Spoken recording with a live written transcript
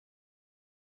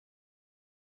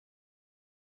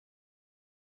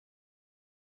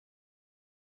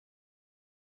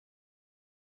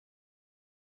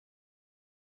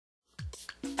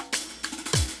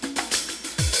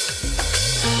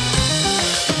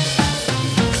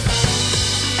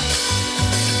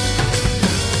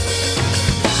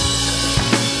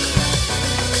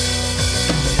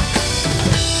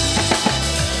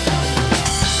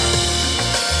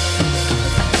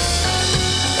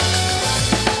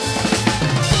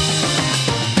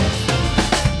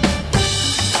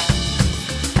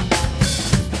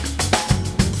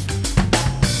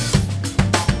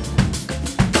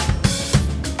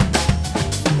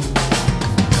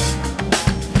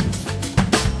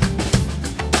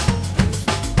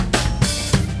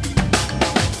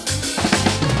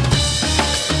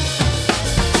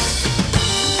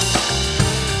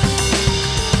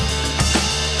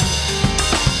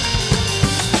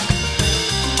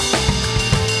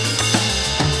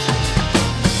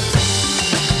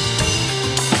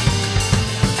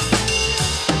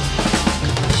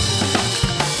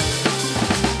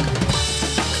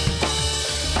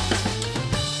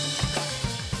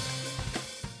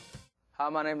Hi,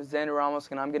 my name is Ramos,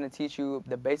 and I'm going to teach you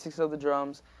the basics of the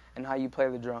drums and how you play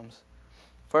the drums.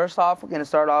 First off, we're going to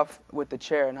start off with the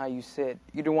chair and how you sit.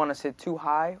 You don't want to sit too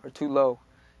high or too low,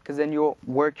 because then you'll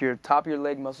work your top of your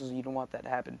leg muscles. You don't want that to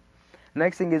happen.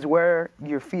 Next thing is where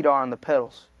your feet are on the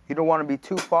pedals. You don't want to be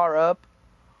too far up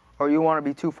or you want to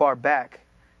be too far back,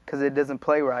 because it doesn't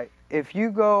play right. If you're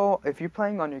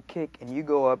playing on your kick and you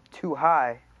go up too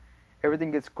high, everything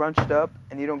gets scrunched up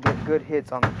and you don't get good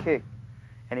hits on the kick.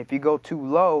 And if you go too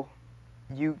low,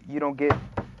 you don't get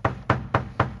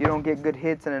good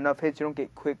hits and enough hits. You don't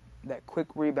get quick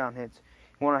rebound hits.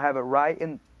 You want to have it right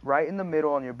in the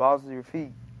middle on your balls of your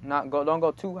feet. Don't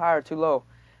go too high or too low.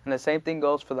 And the same thing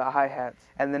goes for the hi-hats.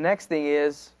 And the next thing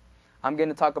is, I'm going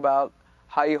to talk about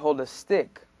how you hold a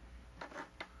stick.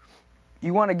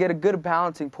 You want to get a good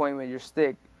balancing point with your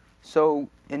stick, and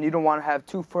you don't want to have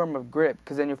too firm of grip,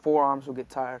 because then your forearms will get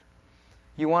tired.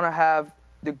 You want to have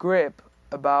the grip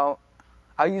about,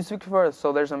 I use 51st,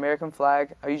 so there's an American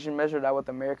flag. I usually measure that with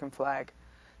the American flag.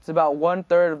 It's about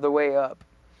 1/3 of the way up.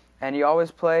 And you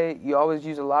always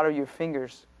use a lot of your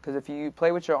fingers, because if you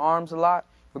play with your arms a lot,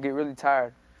 you'll get really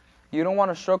tired. You don't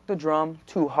want to stroke the drum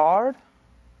too hard,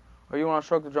 or you want to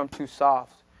stroke the drum too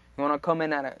soft. You want to come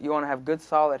in you want to have good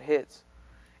solid hits.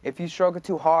 If you stroke it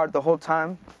too hard the whole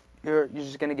time, you're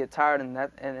just going to get tired, and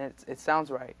it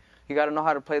sounds right. You got to know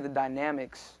how to play the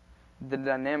dynamics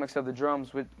of the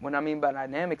drums. What I mean by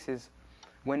dynamics is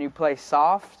when you play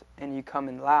soft and you come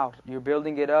in loud. You're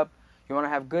building it up. You want to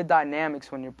have good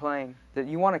dynamics when you're playing.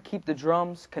 You want to keep the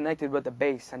drums connected with the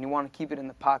bass, and you want to keep it in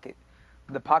the pocket.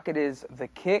 The pocket is the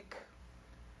kick,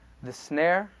 the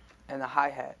snare, and the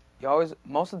hi-hat.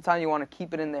 Most of the time you want to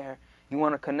keep it in there. You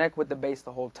want to connect with the bass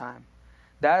the whole time.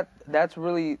 That's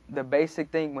really the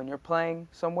basic thing when you're playing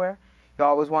somewhere. You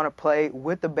always want to play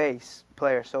with the bass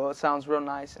player, so it sounds real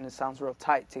nice and it sounds real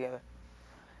tight together.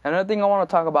 Another thing I want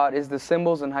to talk about is the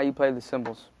cymbals and how you play the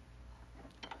cymbals.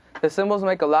 The cymbals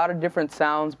make a lot of different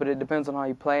sounds, but it depends on how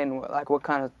you play and what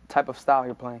kind of type of style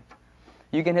you're playing.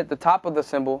 You can hit the top of the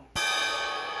cymbal,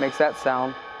 makes that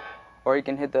sound, or you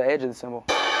can hit the edge of the cymbal.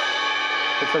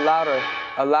 It's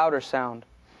a louder sound.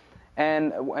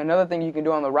 And another thing you can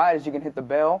do on the right is you can hit the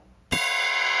bell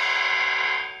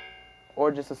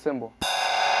or just a cymbal.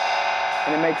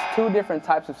 And it makes two different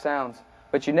types of sounds.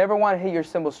 But you never want to hit your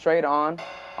cymbal straight on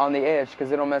the edge,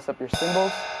 because it'll mess up your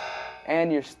cymbals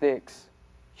and your sticks.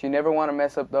 So you never want to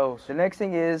mess up those. The next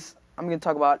thing is, I'm going to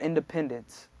talk about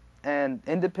independence. And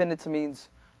independence means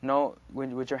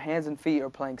with your hands and feet are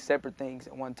playing separate things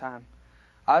at one time.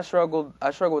 I struggled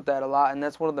with that a lot, and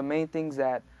that's one of the main things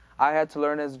that I had to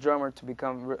learn as a drummer to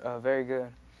become very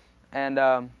good. And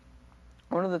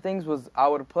one of the things was I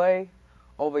would play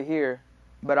over here,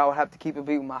 but I would have to keep a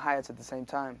beat with my hi-hats at the same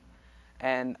time.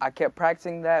 And I kept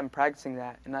practicing that,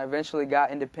 and I eventually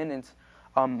got independence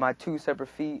on my two separate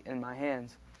feet and my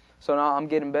hands. So now I'm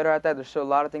getting better at that. There's still a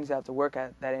lot of things I have to work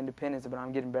at, that independence, but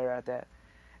I'm getting better at that.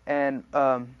 And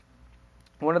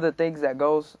one of the things that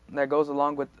goes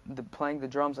along with playing the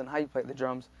drums and how you play the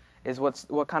drums is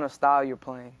what kind of style you're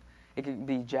playing. It could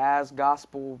be jazz,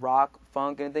 gospel, rock,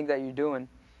 funk, anything that you're doing.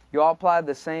 You all apply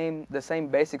the same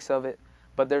basics of it,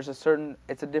 but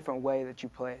it's a different way that you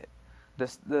play it.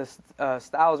 The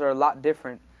styles are a lot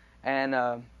different. And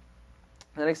the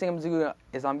next thing I'm going to do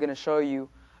is I'm going to show you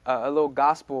a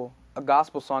gospel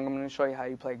song. I'm going to show you how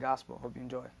you play gospel. Hope you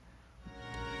enjoy.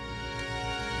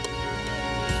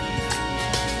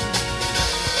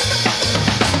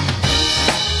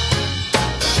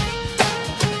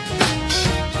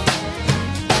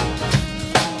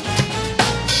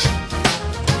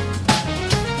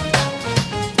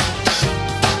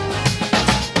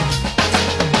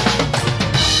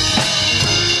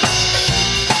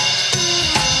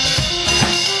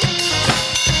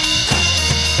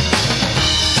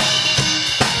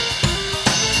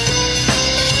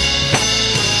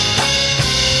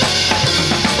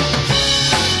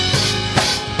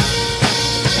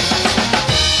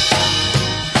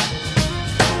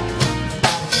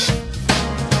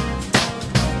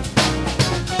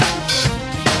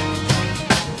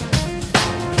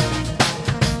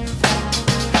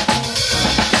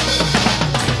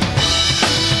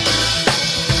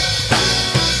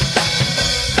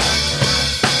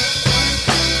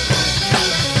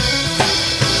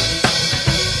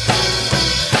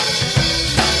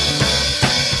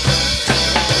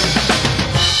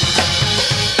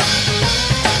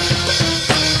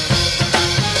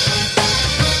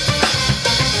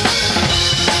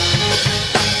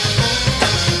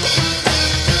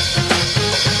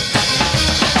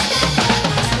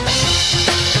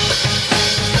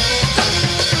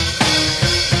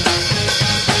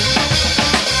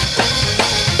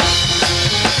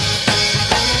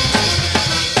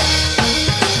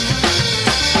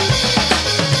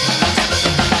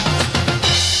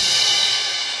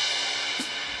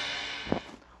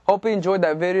 Hope you enjoyed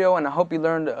that video, and I hope you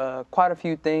learned quite a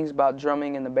few things about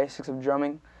drumming and the basics of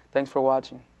drumming. Thanks for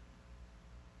watching.